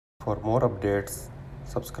For more updates,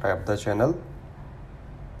 subscribe the channel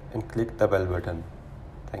and click the bell button.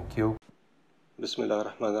 Thank you.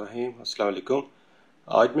 बिस्मिल्लाहिर्रहमानिर्रहीम, अस्सलाम वालेकुम।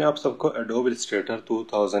 आज मैं आप सबको Adobe Illustrator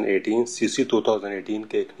 2018 CC 2018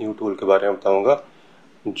 के एक न्यू टूल के बारे में बताऊंगा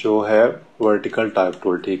जो है वर्टिकल टाइप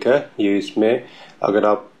टूल। ठीक है, ये इसमें अगर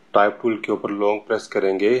आप टाइप टूल के ऊपर लॉन्ग प्रेस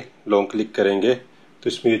करेंगे, लॉन्ग क्लिक करेंगे तो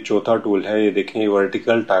इसमें ये चौथा टूल है। ये देखें,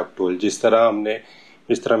 वर्टिकल टाइप टूल। जिस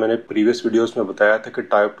तरह मैंने प्रीवियस वीडियोस में बताया था कि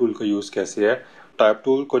टाइप टूल का यूज़ कैसे है। टाइप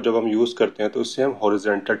टूल को जब हम यूज़ करते हैं तो उससे हम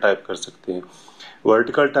हॉरिजॉन्टल टाइप कर सकते हैं।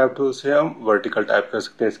 वर्टिकल टाइप टूल से हम वर्टिकल टाइप कर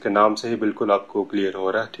सकते हैं। इसके नाम से ही बिल्कुल आपको क्लियर हो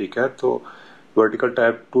रहा है। ठीक है, तो वर्टिकल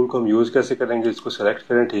टाइप टूल को हम यूज़ कैसे करेंगे, इसको सेलेक्ट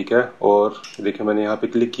करें। ठीक है, और देखिए मैंने यहाँ पे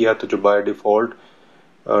क्लिक किया तो जो बाय डिफ़ॉल्ट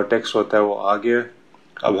टेक्स्ट होता है वो आ गया।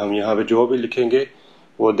 अब हम यहाँ पे जो भी लिखेंगे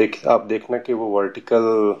वो आप देखना कि वो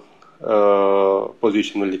वर्टिकल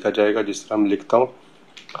पोजीशन में लिखा जाएगा। जिस तरह हम लिखता हूँ,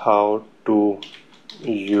 how to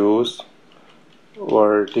use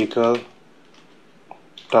vertical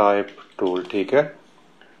type tool. ठीक है,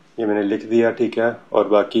 ये मैंने लिख दिया। ठीक है, और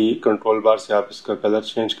बाकी कंट्रोल बार से आप इसका कलर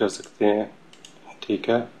चेंज कर सकते हैं। ठीक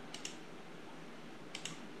है,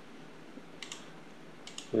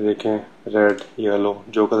 ये देखें, रेड, येलो,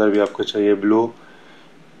 जो कलर भी आपको चाहिए, ब्लू।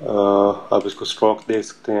 आप इसको स्ट्रोक दे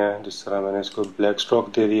सकते हैं, जिस तरह मैंने इसको ब्लैक स्ट्रोक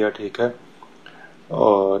दे दिया। ठीक है,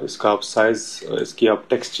 और इसका आप साइज, इसकी आप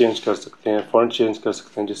टेक्स्ट चेंज कर सकते हैं, फॉन्ट चेंज कर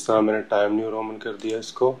सकते हैं। जिस तरह मैंने टाइम न्यू रोमन कर दिया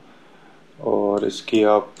इसको, और इसकी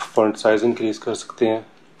आप फॉन्ट साइज इंक्रीज कर सकते हैं।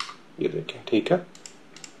 ये देखें, ठीक है।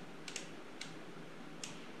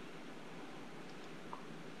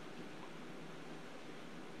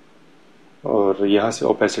 और यहाँ से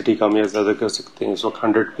ओपेसिटी कम या ज़्यादा कर सकते हैं। इस वक्त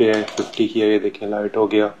 100 पे है, 50 की है। ये देखें, लाइट हो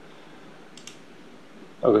गया।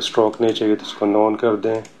 अगर स्ट्रोक नहीं चाहिए तो इसको नॉन कर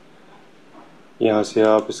दें। यहाँ से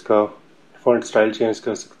आप इसका फॉन्ट स्टाइल चेंज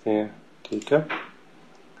कर सकते हैं। ठीक है,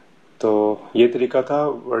 तो ये तरीका था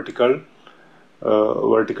वर्टिकल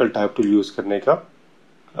टाइप टूल यूज़ करने का।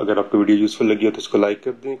 अगर आपको वीडियो यूज़फुल लगी हो तो इसको लाइक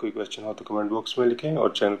कर दें, कोई क्वेश्चन हो तो कमेंट बॉक्स में लिखें,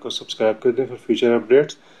 और चैनल को सब्सक्राइब कर दें for future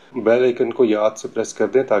updates. Bell icon को याद से प्रेस कर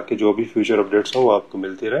दें ताकि जो भी फ्यूचर अपडेट्स हों वो आपको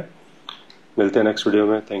मिलती रहे। मिलते हैं नेक्स्ट वीडियो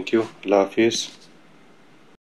में। थैंक यू, अल्लाह हाफिज़।